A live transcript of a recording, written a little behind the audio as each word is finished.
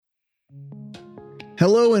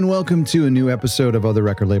Hello and welcome to a new episode of Other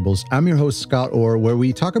Record Labels. I'm your host, Scott Orr, where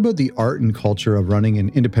we talk about the art and culture of running an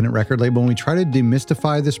independent record label, and we try to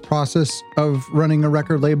demystify this process of running a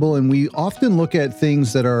record label. And we often look at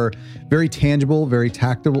things that are very tangible, very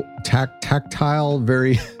tactile,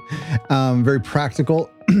 very, very practical.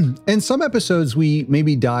 In some episodes, we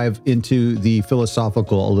maybe dive into the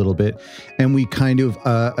philosophical a little bit, and we kind of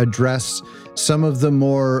address some of the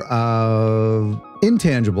more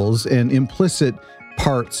intangibles and implicit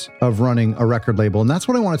parts of running a record label. And that's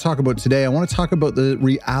what I want to talk about today. I want to talk about the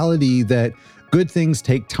reality that good things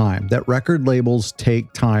take time, that record labels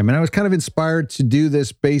take time. And I was kind of inspired to do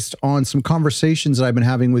this based on some conversations that I've been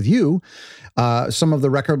having with you, some of the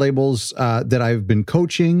record labels that I've been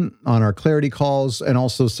coaching on our clarity calls, and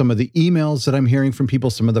also some of the emails that I'm hearing from people,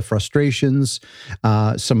 some of the frustrations,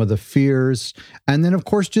 some of the fears, and then of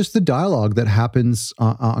course just the dialogue that happens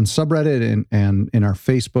on subreddit and in our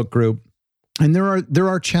Facebook group. And there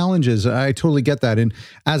are challenges. I totally get that. And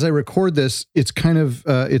as I record this, it's kind of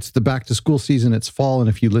it's the back to school season. It's fall, and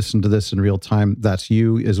if you listen to this in real time, that's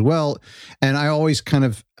you as well. And I always kind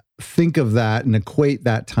of think of that and equate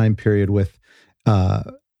that time period with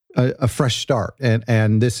a fresh start.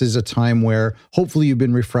 And this is a time where hopefully you've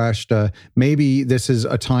been refreshed. Maybe this is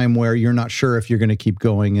a time where you're not sure if you're going to keep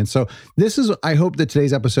going. And so I hope that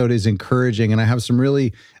today's episode is encouraging, and I have some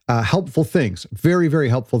really helpful things, very, very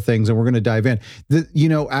helpful things. And we're going to dive in.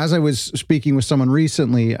 As I was speaking with someone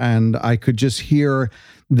recently, and I could just hear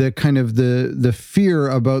the kind of the fear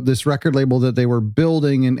about this record label that they were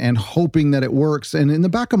building and hoping that it works. And in the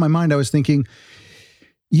back of my mind, I was thinking,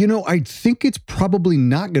 I think it's probably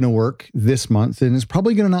not going to work this month, and it's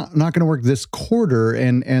probably not going to work this quarter.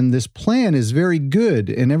 And this plan is very good,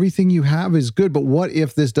 and everything you have is good. But what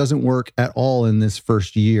if this doesn't work at all in this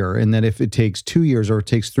first year? And then if it takes 2 years or it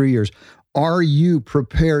takes 3 years, are you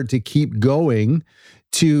prepared to keep going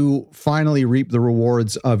to finally reap the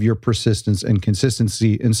rewards of your persistence and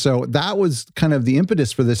consistency? And so that was kind of the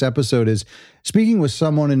impetus for this episode, is speaking with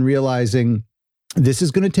someone and realizing this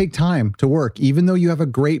is going to take time to work, even though you have a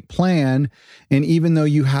great plan, and even though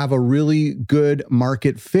you have a really good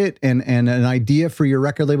market fit and an idea for your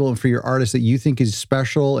record label and for your artist that you think is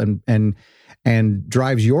special and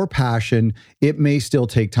drives your passion, it may still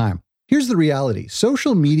take time. Here's the reality.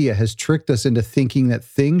 Social media has tricked us into thinking that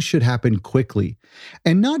things should happen quickly,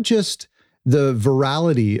 and not just the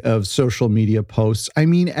virality of social media posts. I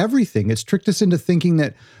mean, everything. It's tricked us into thinking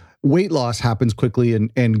that weight loss happens quickly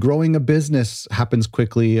and growing a business happens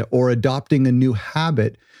quickly, or adopting a new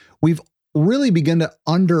habit. We've really begun to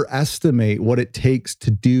underestimate what it takes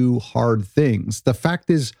to do hard things. The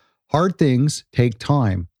fact is, hard things take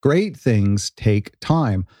time. Great things take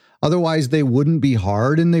time. Otherwise, they wouldn't be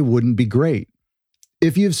hard and they wouldn't be great.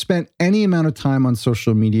 If you've spent any amount of time on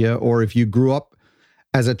social media, or if you grew up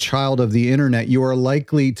as a child of the internet, you are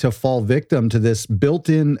likely to fall victim to this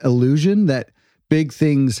built-in illusion that big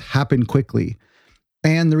things happen quickly.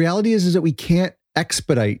 And the reality is that we can't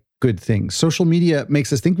expedite good things. Social media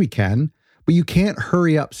makes us think we can, but you can't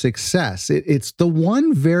hurry up success. It's the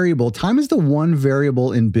one variable. Time is the one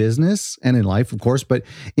variable in business and in life, of course, but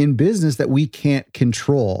in business that we can't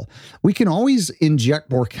control. We can always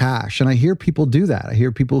inject more cash. And I hear people do that. I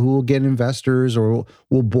hear people who will get investors or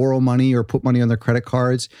will borrow money or put money on their credit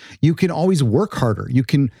cards. You can always work harder. You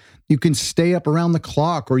can stay up around the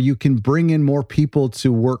clock, or you can bring in more people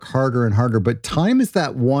to work harder and harder. But time is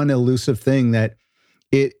that one elusive thing that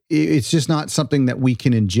it's just not something that we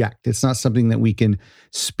can inject. It's not something that we can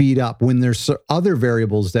speed up when there's other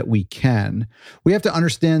variables that we can. We have to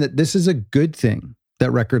understand that this is a good thing,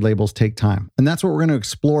 that record labels take time. And that's what we're going to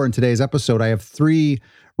explore in today's episode. I have 3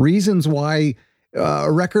 reasons why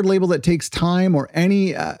a record label that takes time, or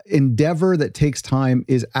any endeavor that takes time,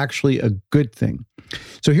 is actually a good thing.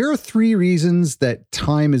 So here are 3 reasons that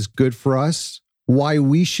time is good for us, why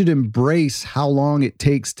we should embrace how long it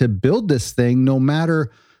takes to build this thing, no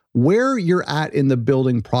matter where you're at in the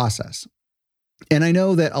building process. And I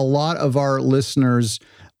know that a lot of our listeners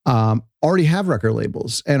already have record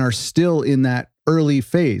labels and are still in that early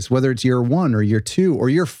phase, whether it's year 1 or year 2 or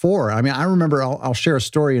year 4. I mean, I remember, I'll share a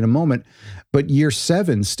story in a moment, but year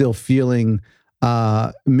 7 still feeling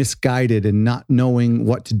misguided and not knowing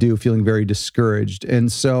what to do, feeling very discouraged.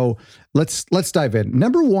 And so let's dive in.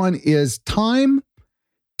 Number 1 is time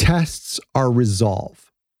tests our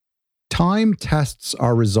resolve. Time tests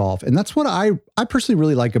our resolve. And that's what I personally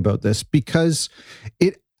really like about this, because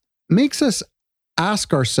it makes us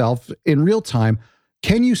ask ourselves in real time,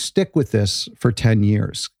 can you stick with this for 10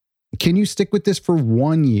 years? Can you stick with this for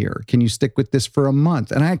 1 year? Can you stick with this for a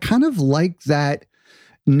month? And I kind of like that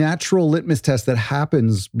natural litmus test that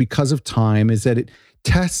happens because of time is that it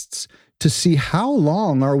tests to see how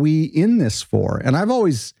long are we in this for. And I've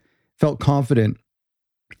always felt confident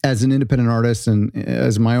as an independent artist and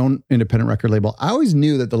as my own independent record label. I always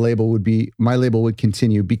knew that my label would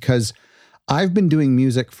continue because I've been doing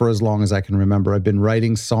music for as long as I can remember. I've been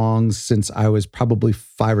writing songs since I was probably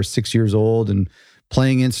 5 or 6 years old and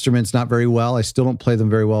playing instruments not very well. I still don't play them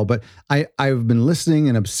very well, but I've been listening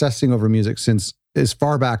and obsessing over music since as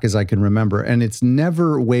far back as I can remember. And it's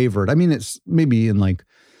never wavered. I mean, it's maybe in like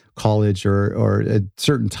college or at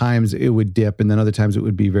certain times it would dip and then other times it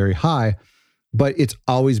would be very high, but it's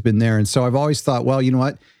always been there. And so I've always thought, well, you know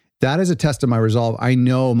what? That is a test of my resolve. I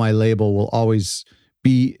know my label will always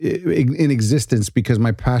be in existence because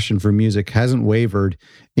my passion for music hasn't wavered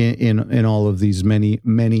in all of these many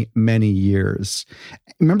years.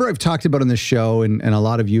 Remember, I've talked about on the show, and a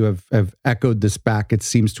lot of you have echoed this back. It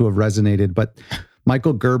seems to have resonated, but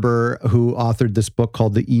Michael Gerber, who authored this book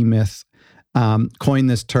called The E-Myth, coined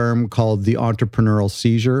this term called the entrepreneurial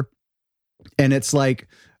seizure. And it's like,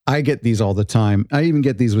 I get these all the time. I even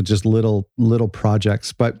get these with just little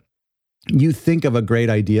projects, but you think of a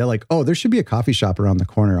great idea like, oh, there should be a coffee shop around the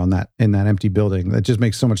corner in that empty building. That just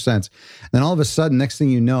makes so much sense. And then all of a sudden, next thing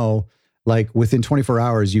you know, like within 24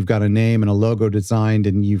 hours, you've got a name and a logo designed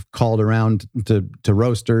and you've called around to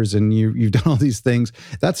roasters and you've done all these things.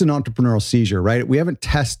 That's an entrepreneurial seizure, right? We haven't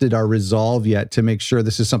tested our resolve yet to make sure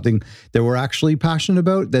this is something that we're actually passionate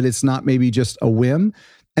about, that it's not maybe just a whim.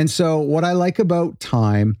 And so what I like about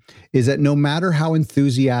time is that no matter how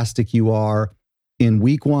enthusiastic you are in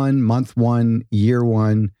week 1, month 1, year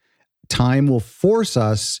 1, time will force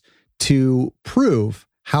us to prove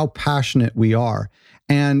how passionate we are.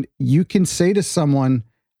 And you can say to someone,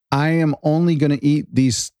 I am only going to eat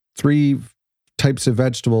these 3 types of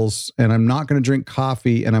vegetables and I'm not going to drink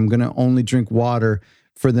coffee and I'm going to only drink water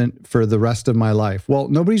for the rest of my life. Well,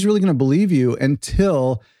 nobody's really going to believe you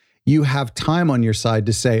until you have time on your side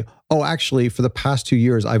to say, oh, actually, for the past 2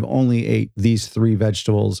 years, I've only ate these 3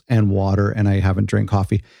 vegetables and water and I haven't drank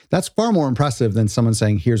coffee. That's far more impressive than someone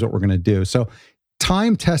saying, here's what we're going to do. So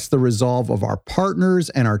time tests the resolve of our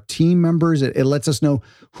partners and our team members. It lets us know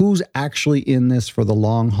who's actually in this for the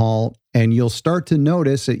long haul. And you'll start to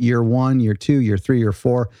notice at year 1, year 2, year 3, year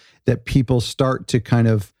 4, that people start to kind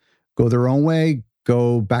of go their own way,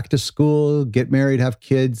 go back to school, get married, have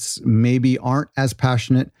kids, maybe aren't as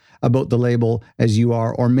passionate about the label as you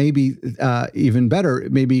are, or maybe even better,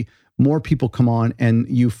 maybe more people come on and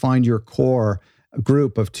you find your core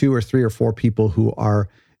group of 2 or 3 or 4 people who are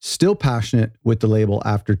still passionate with the label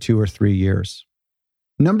after 2 or 3 years.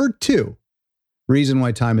 Number 2, reason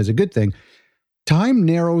why time is a good thing. Time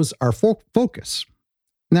narrows our focus.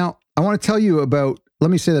 Now, I want to tell you about,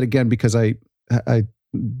 let me say that again because I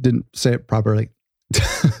didn't say it properly.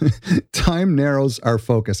 Time narrows our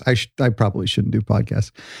focus. I probably shouldn't do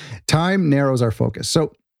podcasts. Time narrows our focus.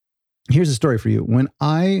 So here's a story for you. When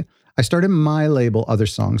I started my label, Other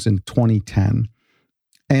Songs, in 2010,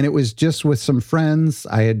 and it was just with some friends.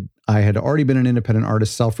 I had already been an independent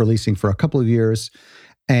artist, self-releasing for a couple of years,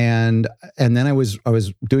 and then I was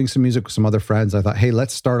doing some music with some other friends. I thought, hey,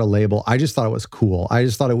 let's start a label. I just thought it was cool. I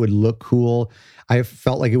just thought it would look cool. I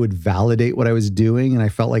felt like it would validate what I was doing, and I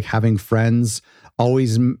felt like having friends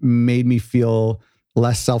always made me feel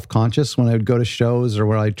less self-conscious when I would go to shows or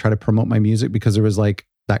when I try to promote my music, because there was like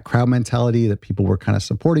that crowd mentality that people were kind of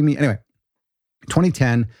supporting me. Anyway,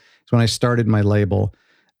 2010 is when I started my label.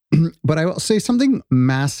 But I will say something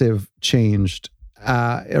massive changed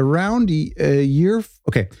around a year.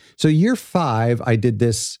 Okay, so year 5, I did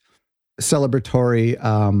this celebratory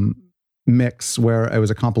mix where it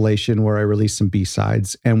was a compilation where I released some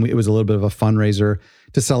B-sides, and it was a little bit of a fundraiser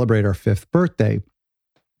to celebrate our 5th birthday.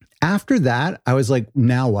 After that, I was like,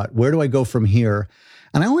 now what? Where do I go from here?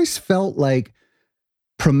 And I always felt like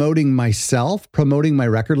promoting myself, promoting my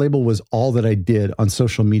record label was all that I did on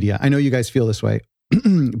social media. I know you guys feel this way,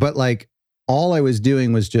 but like all I was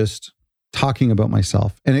doing was just talking about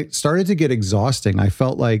myself. And it started to get exhausting. I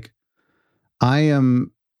felt like I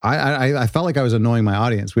felt like I was annoying my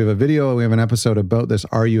audience. We have a video, we have an episode about this,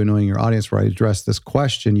 Are You Annoying Your Audience?, where I address this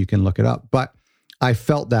question. You can look it up. But I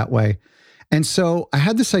felt that way. And so I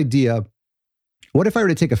had this idea, what if I were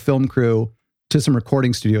to take a film crew to some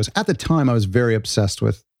recording studios? At the time, I was very obsessed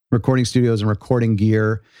with recording studios and recording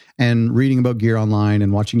gear and reading about gear online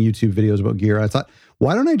and watching YouTube videos about gear. I thought,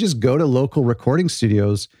 why don't I just go to local recording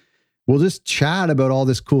studios? We'll just chat about all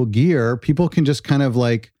this cool gear. People can just kind of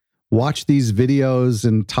like watch these videos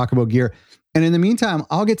and talk about gear. And in the meantime,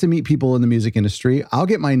 I'll get to meet people in the music industry. I'll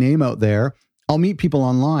get my name out there. I'll meet people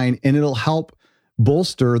online, and it'll help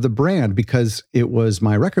bolster the brand because it was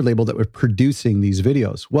my record label that was producing these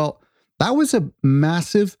videos. Well, that was a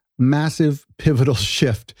massive, massive pivotal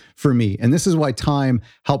shift for me. And this is why time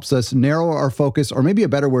helps us narrow our focus, or maybe a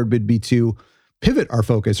better word would be to pivot our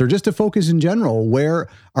focus, or just to focus in general. Where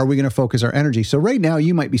are we going to focus our energy? So right now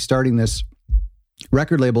you might be starting this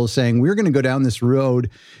record label saying, we're going to go down this road,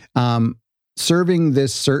 serving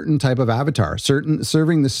this certain type of avatar,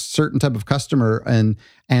 serving this certain type of customer, and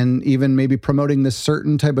even maybe promoting this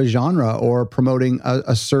certain type of genre, or promoting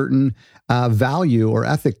a certain value or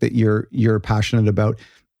ethic that you're passionate about.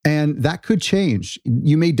 And that could change.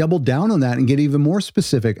 You may double down on that and get even more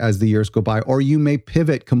specific as the years go by, or you may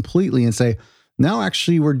pivot completely and say, now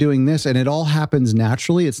actually we're doing this, and it all happens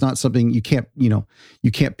naturally. It's not something you can't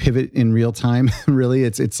pivot in real time. Really,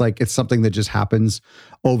 it's something that just happens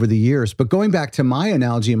over the years. But going back to my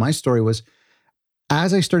analogy and my story was,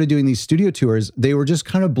 as I started doing these studio tours, they were just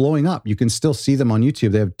kind of blowing up. You can still see them on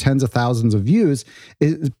YouTube. They have tens of thousands of views.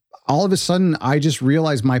 All of a sudden, I just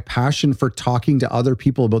realized my passion for talking to other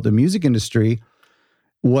people about the music industry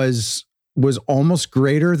was almost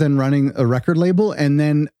greater than running a record label. And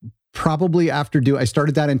then probably I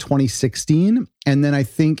started that in 2016. And then I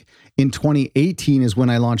think in 2018 is when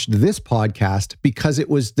I launched this podcast, because it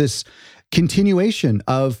was this continuation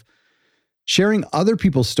of sharing other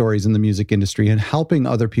people's stories in the music industry and helping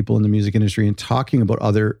other people in the music industry and talking about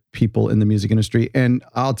other people in the music industry. And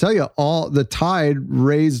I'll tell you, tides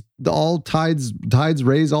raise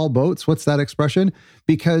all boats. What's that expression?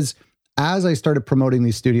 Because as I started promoting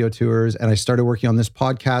these studio tours and I started working on this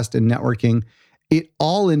podcast and networking, it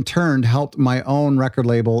all in turn helped my own record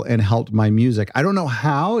label and helped my music. I don't know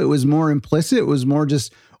how. It was more implicit. It was more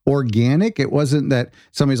just organic. It wasn't that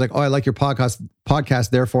somebody's like, oh, I like your podcast,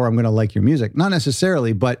 therefore I'm going to like your music. Not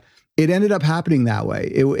necessarily, but it ended up happening that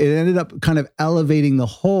way. It ended up kind of elevating the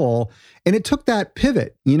whole. And it took that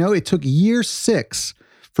pivot. It took year 6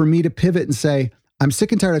 for me to pivot and say, I'm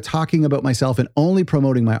sick and tired of talking about myself and only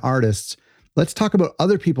promoting my artists. Let's talk about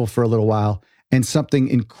other people for a little while. And something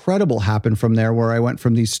incredible happened from there, where I went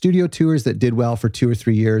from these studio tours that did well for 2 or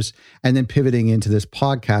 3 years, and then pivoting into this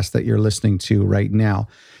podcast that you're listening to right now.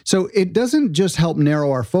 So it doesn't just help narrow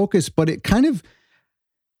our focus, but it kind of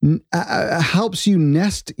helps you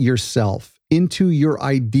nest yourself into your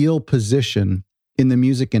ideal position in the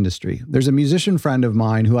music industry. There's a musician friend of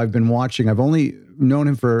mine who I've been watching. I've only known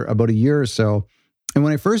him for about a year or so. And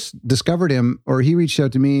when I first discovered him, or he reached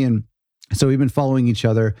out to me, and so we've been following each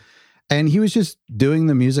other, and he was just doing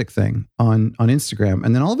the music thing on Instagram.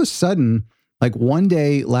 And then all of a sudden, like one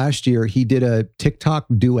day last year, he did a TikTok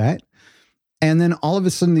duet. And then all of a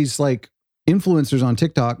sudden, these like influencers on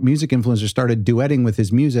TikTok, music influencers, started duetting with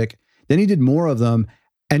his music. Then he did more of them.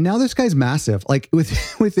 And now this guy's massive. Like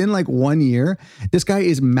within like 1 year, this guy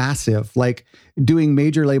is massive, like doing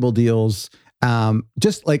major label deals,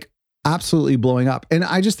 just like absolutely blowing up. And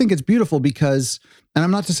I just think it's beautiful because, and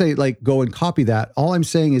I'm not to say like go and copy that. All I'm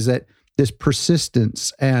saying is that this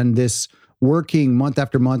persistence and working month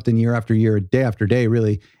after month and year after year, day after day,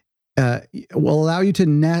 really will allow you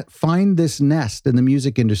to find this nest in the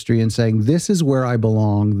music industry and saying, this is where I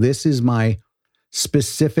belong. This is my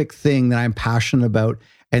specific thing that I'm passionate about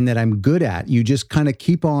and that I'm good at. You just kind of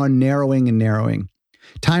keep on narrowing and narrowing.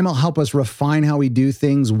 Time will help us refine how we do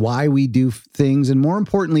things, why we do things. And more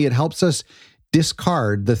importantly, it helps us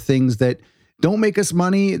discard the things that don't make us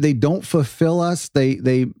money. They don't fulfill us.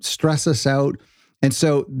 They stress us out. And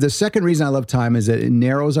so the second reason I love time is that it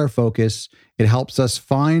narrows our focus. It helps us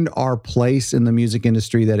find our place in the music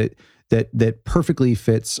industry that perfectly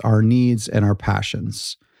fits our needs and our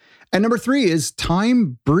passions. And number 3 is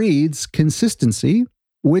time breeds consistency,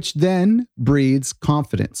 which then breeds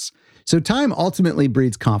confidence. So time ultimately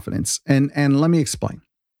breeds confidence. And let me explain.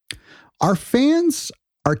 Our fans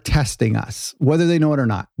are testing us, whether they know it or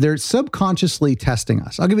not. They're subconsciously testing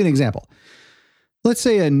us. I'll give you an example. Let's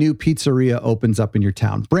say a new pizzeria opens up in your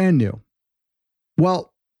town, brand new.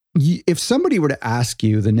 Well, if somebody were to ask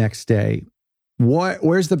you the next day,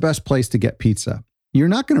 where's the best place to get pizza? You're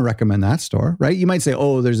not going to recommend that store, right? You might say,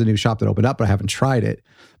 oh, there's a new shop that opened up, but I haven't tried it.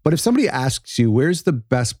 But if somebody asks you, where's the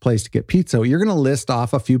best place to get pizza? You're going to list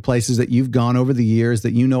off a few places that you've gone over the years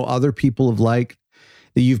that you know other people have liked,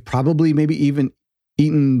 that you've probably maybe even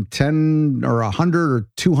eaten 10 or 100 or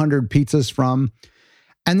 200 pizzas from.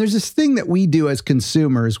 And there's this thing that we do as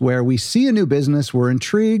consumers where we see a new business, we're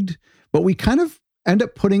intrigued, but we kind of end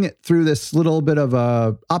up putting it through this little bit of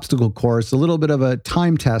a obstacle course, a little bit of a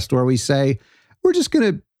time test where we say, we're just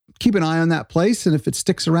going to keep an eye on that place. And if it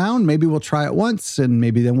sticks around, maybe we'll try it once, and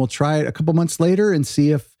maybe then we'll try it a couple months later and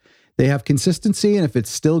see if they have consistency and if it's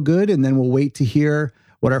still good. And then we'll wait to hear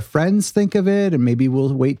what our friends think of it, and maybe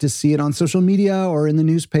we'll wait to see it on social media or in the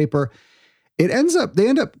newspaper.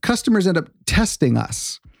 Customers end up testing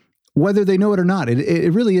us, whether they know it or not.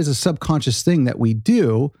 It really is a subconscious thing that we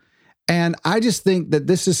do. And I just think that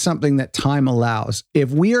this is something that time allows.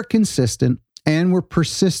 If we are consistent and we're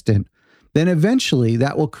persistent, then eventually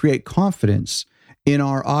that will create confidence in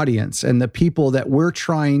our audience and the people that we're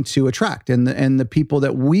trying to attract and the people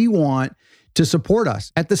that we want to support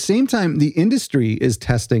us. At the same time, the industry is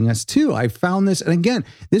testing us too. I found this, and again,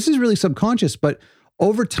 this is really subconscious, but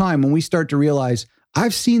over time, when we start to realize,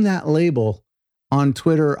 I've seen that label on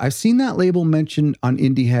Twitter, I've seen that label mentioned on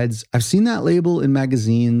Indie Heads, I've seen that label in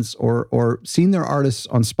magazines or seen their artists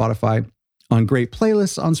on Spotify, on great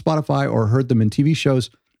playlists on Spotify, or heard them in TV shows.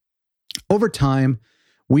 Over time,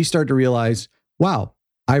 we start to realize, wow,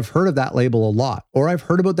 I've heard of that label a lot, or I've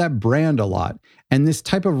heard about that brand a lot. And this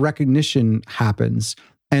type of recognition happens.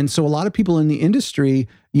 And so a lot of people in the industry,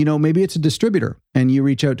 maybe it's a distributor, and you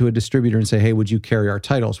reach out to a distributor and say, hey, would you carry our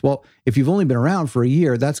titles? Well, if you've only been around for a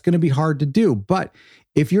year, that's going to be hard to do. But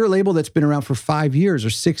if you're a label that's been around for 5 years or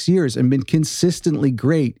 6 years and been consistently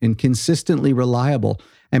great and consistently reliable,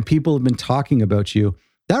 and people have been talking about you,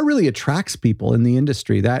 that really attracts people in the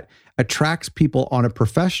industry. That attracts people on a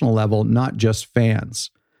professional level, not just fans.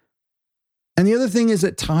 And the other thing is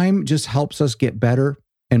that time just helps us get better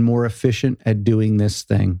and more efficient at doing this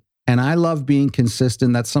thing. And I love being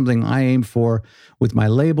consistent. That's something I aim for with my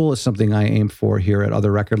label. It's something I aim for here at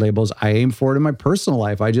other record labels. I aim for it in my personal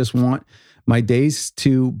life. I just want my days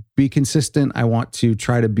to be consistent. I want to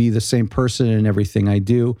try to be the same person in everything I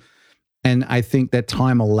do. And I think that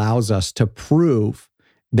time allows us to prove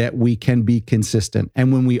that we can be consistent.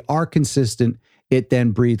 And when we are consistent, it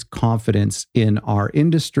then breeds confidence in our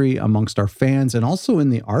industry, amongst our fans, and also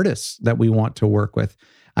in the artists that we want to work with.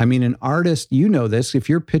 I mean, an artist, you know this, if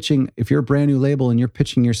you're a brand new label and you're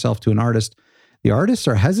pitching yourself to an artist, the artists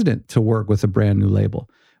are hesitant to work with a brand new label.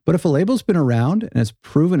 But if a label's been around and it's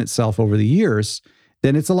proven itself over the years,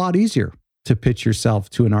 then it's a lot easier to pitch yourself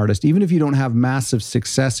to an artist. Even if you don't have massive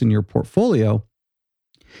success in your portfolio,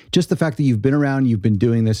 just the fact that you've been around, you've been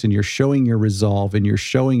doing this, and you're showing your resolve and you're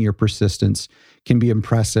showing your persistence can be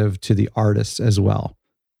impressive to the artists as well.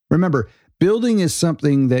 Remember, building is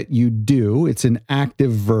something that you do. It's an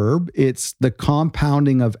active verb. It's the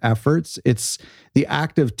compounding of efforts. It's the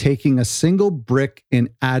act of taking a single brick and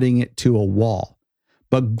adding it to a wall.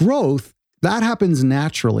 But growth, that happens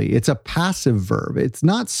naturally. It's a passive verb. It's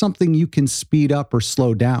not something you can speed up or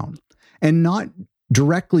slow down, and not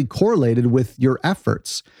directly correlated with your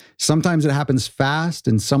efforts. Sometimes it happens fast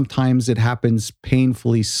and sometimes it happens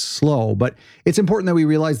painfully slow. But it's important that we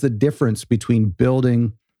realize the difference between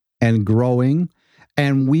building and growing.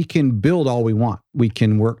 And we can build all we want. We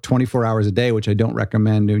can work 24 hours a day, which I don't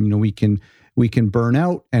recommend. And we can burn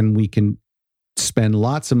out, and we can spend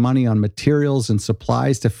lots of money on materials and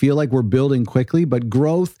supplies to feel like we're building quickly. But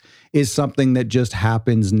growth is something that just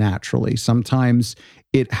happens naturally. Sometimes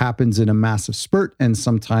it happens in a massive spurt, and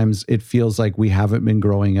sometimes it feels like we haven't been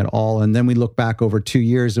growing at all. And then we look back over 2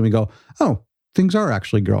 years and we go, oh, things are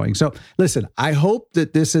actually growing. So listen, I hope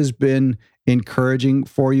that this has been encouraging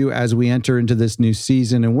for you as we enter into this new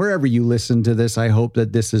season. And wherever you listen to this, I hope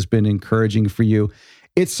that this has been encouraging for you.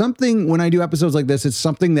 It's something, when I do episodes like this, it's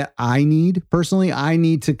something that I need personally. I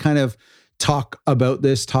need to kind of talk about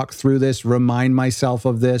this, talk through this, remind myself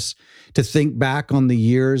of this, to think back on the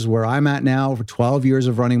years where I'm at now, for 12 years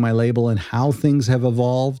of running my label, and how things have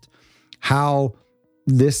evolved, how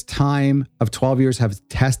this time of 12 years have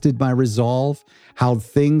tested my resolve, how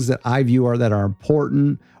things that I view that are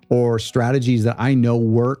important, or strategies that I know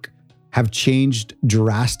work, have changed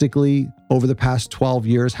drastically over the past 12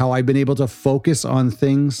 years, how I've been able to focus on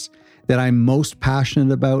things that I'm most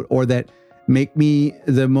passionate about, or that make me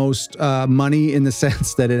the most money, in the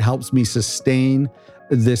sense that it helps me sustain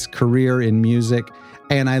this career in music.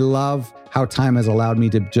 And I love how time has allowed me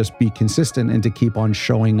to just be consistent and to keep on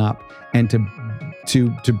showing up, and to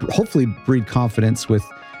hopefully breed confidence with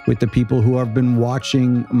the people who have been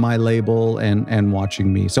watching my label and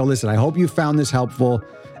watching me. So listen, I hope you found this helpful,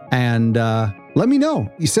 and let me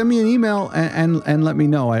know. You send me an email and let me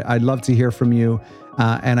know. I'd love to hear from you.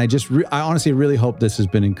 And I honestly really hope this has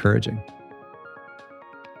been encouraging.